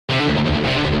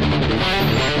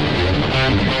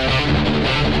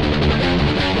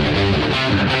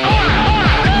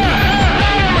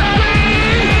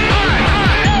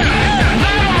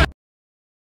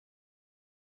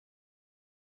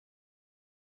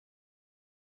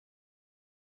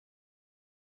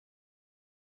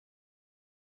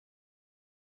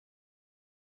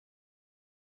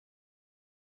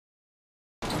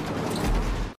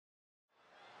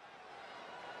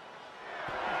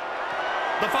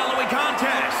following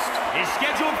contest is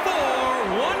scheduled for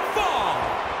one fall.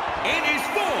 It is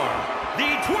for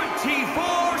the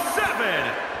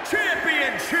 24/7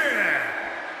 Championship.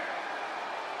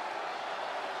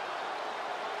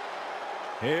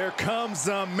 Here comes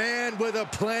a man with a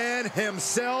plan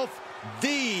himself,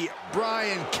 the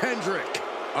Brian Kendrick.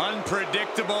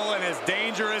 Unpredictable and as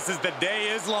dangerous as the day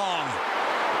is long.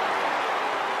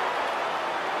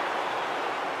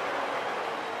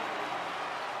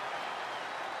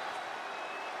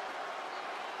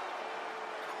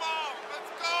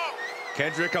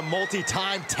 Kendrick, a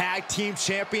multi-time tag team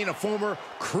champion, a former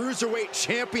cruiserweight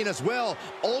champion as well.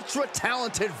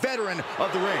 Ultra-talented veteran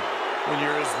of the ring. When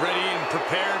you're as ready and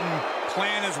prepared and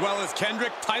plan as well as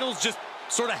Kendrick, titles just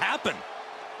sort of happen.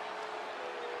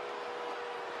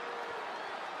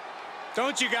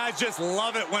 Don't you guys just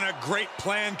love it when a great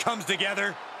plan comes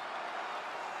together?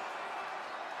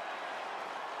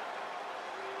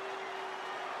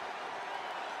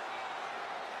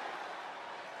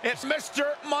 It's Mr.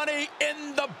 Money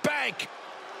in the Bank.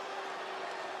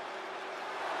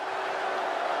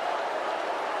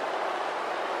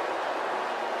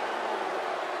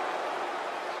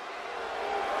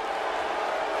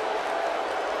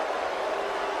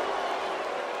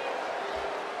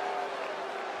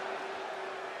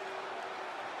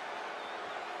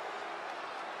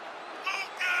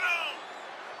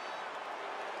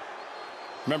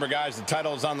 Remember, guys, the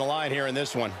title is on the line here in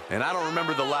this one. And I don't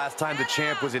remember the last time the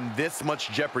champ was in this much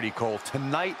jeopardy, Cole.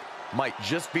 Tonight might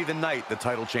just be the night the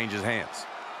title changes hands.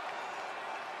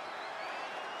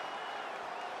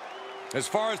 As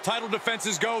far as title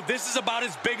defenses go, this is about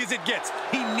as big as it gets.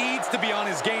 He needs to be on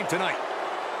his game tonight.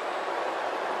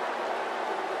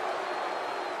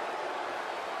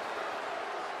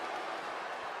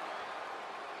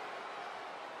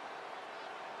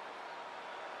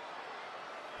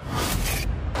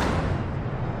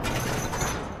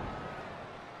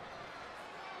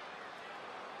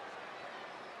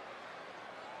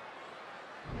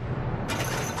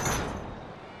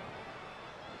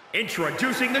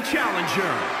 Introducing the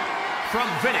challenger from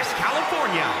Venice,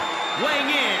 California, weighing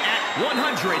in at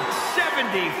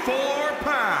 174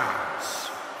 pounds,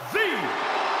 the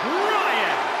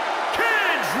Brian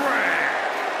Kendrick.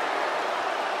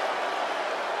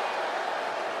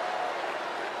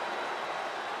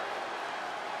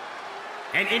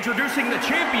 And introducing the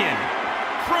champion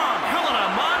from Helena,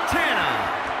 Montana,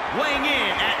 weighing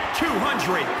in at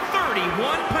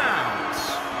 231 pounds,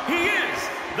 he is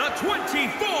the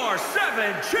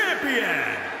 24/7 champion,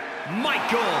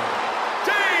 Michael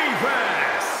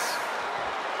Davis.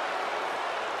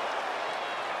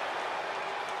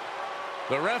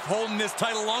 The ref holding this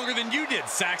title longer than you did,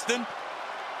 Saxton.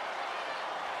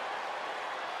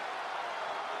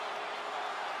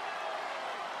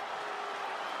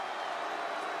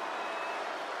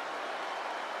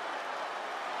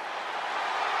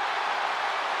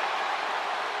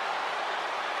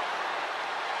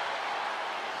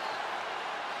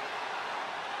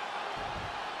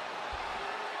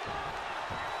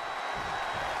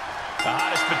 The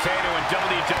hottest potato in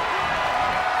WWE.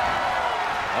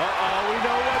 We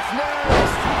know what's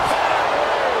next.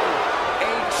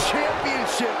 A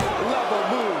championship level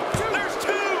move. There's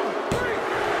two!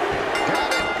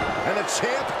 Got it. And the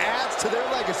champ adds to their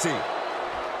legacy.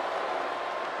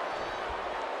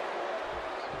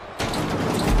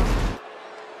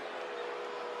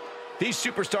 These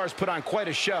superstars put on quite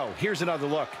a show. Here's another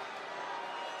look.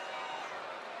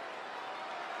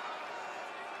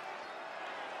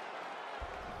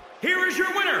 Here is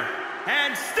your winner,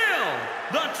 and still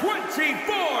the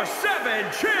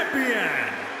 24/7 champion,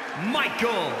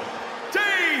 Michael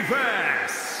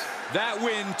Davis. That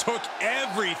win took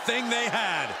everything they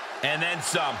had. And then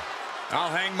some.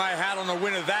 I'll hang my hat on a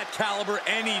win of that caliber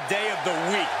any day of the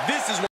week. This is